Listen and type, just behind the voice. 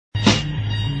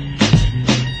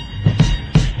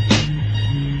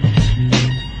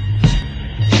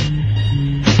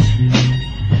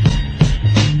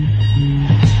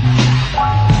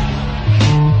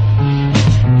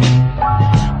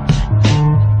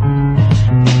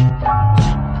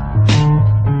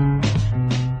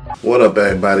What up,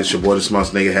 everybody? It's your boy,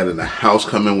 TheSmartSneakerhead, in the house,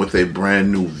 coming with a brand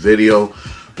new video.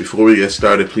 Before we get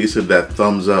started, please hit that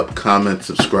thumbs up, comment,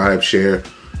 subscribe, share.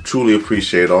 Truly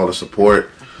appreciate all the support.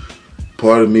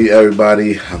 Pardon me,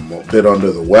 everybody. I'm a bit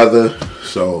under the weather,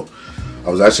 so I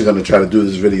was actually going to try to do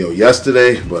this video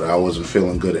yesterday, but I wasn't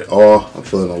feeling good at all. I'm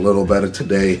feeling a little better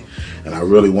today, and I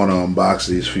really want to unbox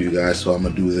these for you guys, so I'm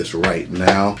going to do this right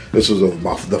now. This was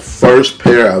the first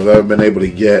pair I've ever been able to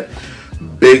get.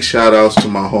 Big shout outs to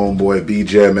my homeboy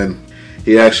B-Jammin.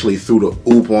 He actually threw the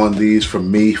oop on these for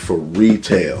me for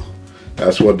retail.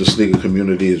 That's what the sneaker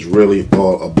community is really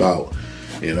all about.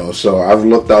 You know, so I've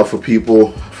looked out for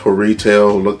people for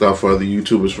retail, looked out for other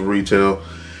YouTubers for retail,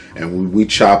 and we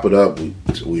chop it up. We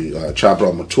chop it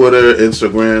up on Twitter,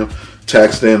 Instagram,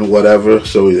 texting, whatever.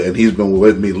 So, and he's been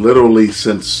with me literally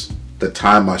since the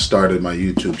time I started my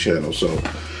YouTube channel. So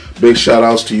big shout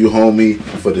outs to you, homie,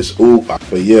 for this oop.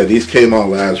 But yeah, these came out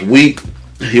last week.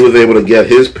 He was able to get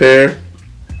his pair.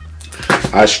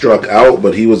 I struck out,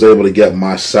 but he was able to get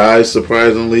my size,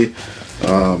 surprisingly.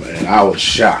 And I was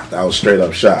shocked. I was straight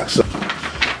up shocked. So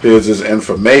here's his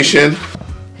information.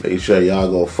 Make sure y'all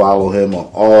go follow him on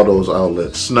all those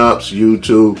outlets: Snaps,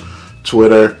 YouTube,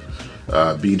 Twitter,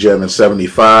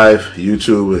 BJammin75.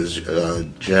 YouTube is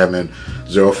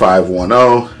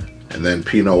Jammin0510, and then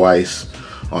Pino Ice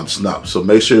on Snap. So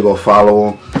make sure you go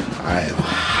follow him. I am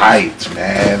hyped,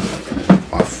 man.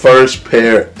 My first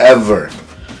pair ever.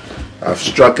 I've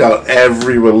struck out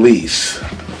every release.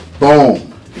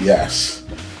 Boom. Yes.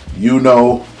 You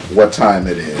know what time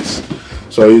it is.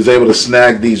 So he was able to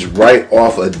snag these right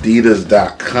off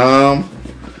adidas.com.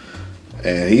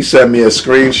 And he sent me a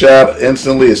screenshot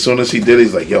instantly. As soon as he did,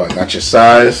 he's like, yo, I got your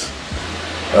size.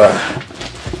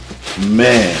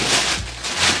 Man.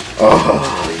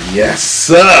 Oh, yes,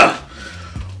 sir.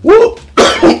 Woo.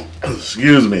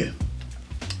 Excuse me.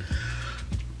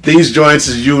 These joints,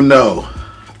 as you know,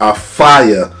 are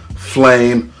Fiya,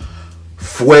 Flame,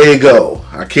 Fuego.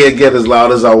 I can't get as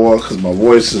loud as I want because my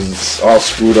voice is all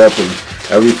screwed up and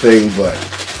everything, but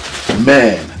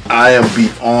man, I am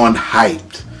beyond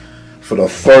hyped. For the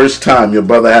first time, your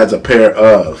brother has a pair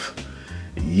of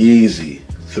Yeezy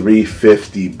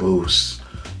 350 Boost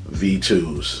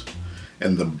V2s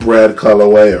in the bread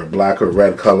colorway or black or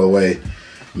red colorway.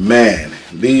 Man,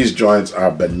 these joints are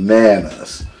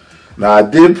bananas. Now, I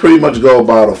did pretty much go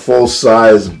about a full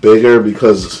size bigger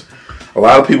because a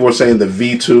lot of people were saying the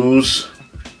V2s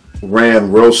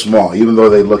ran real small. Even though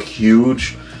they look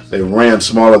huge, they ran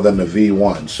smaller than the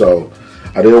V1. So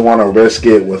I didn't want to risk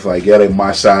it with like getting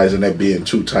my size and it being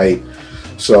too tight.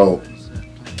 So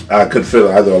I could fit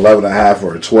either 11.5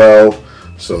 or a 12.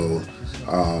 So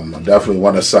I definitely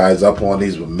want to size up on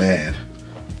these, but man,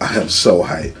 I am so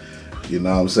hyped. You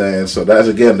know what I'm saying? So that's,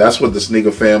 again, that's what the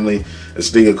sneaker family and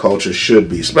sneaker culture should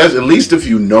be. Especially, at least if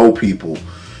you know people,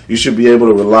 you should be able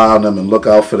to rely on them and look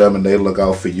out for them, and they look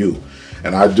out for you.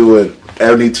 And I do it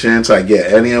any chance I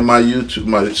get. Any of my YouTube,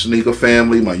 my sneaker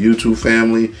family, my YouTube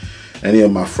family, any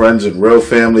of my friends and real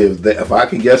family, if I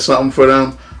can get something for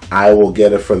them, I will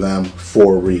get it for them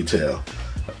for retail.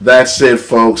 That's it,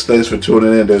 folks. Thanks for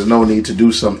tuning in. There's no need to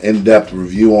do some in-depth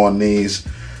review on these.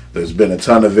 There's been a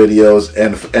ton of videos,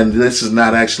 and this is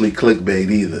not actually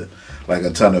clickbait either, like a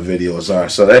ton of videos are.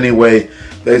 So anyway,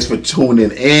 thanks for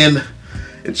tuning in.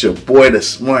 It's your boy, the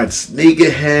Smart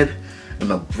Sneakerhead,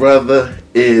 and the brother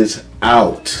is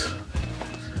out.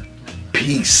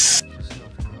 Peace.